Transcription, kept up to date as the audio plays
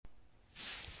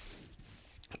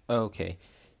Okay,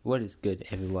 what is good,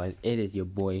 everyone? It is your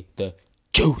boy, the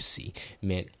Juicy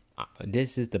Man.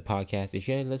 This is the podcast. If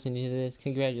you're listening to this,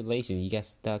 congratulations. You got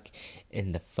stuck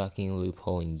in the fucking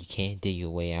loophole and you can't dig your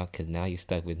way out because now you're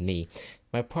stuck with me.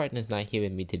 My partner's not here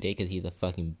with me today because he's a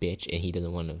fucking bitch and he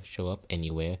doesn't want to show up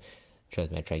anywhere.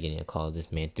 Trust me, I tried getting a call of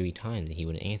this man 3 times and he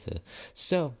wouldn't answer.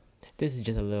 So, this is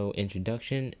just a little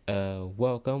introduction.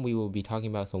 Welcome. We will be talking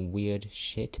about some weird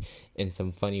shit in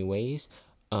some funny ways.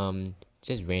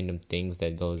 Just random things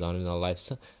that goes on in our life.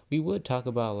 So we would talk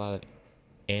about a lot of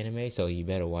anime, so you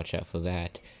better watch out for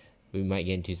that. We might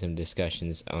get into some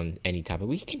discussions on any topic.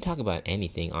 We can talk about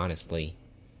anything, honestly.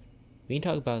 We can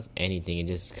talk about anything and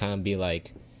just kind of be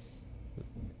like,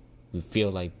 we feel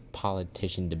like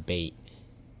politician debate.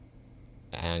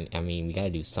 And I mean, we gotta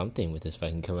do something with this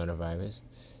fucking coronavirus.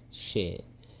 Shit.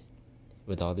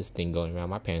 With all this thing going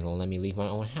around, my parents won't let me leave my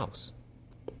own house.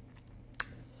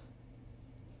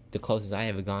 The closest I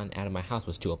ever gone out of my house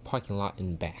was to a parking lot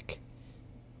and back.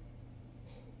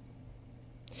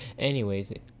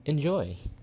 Anyways, enjoy.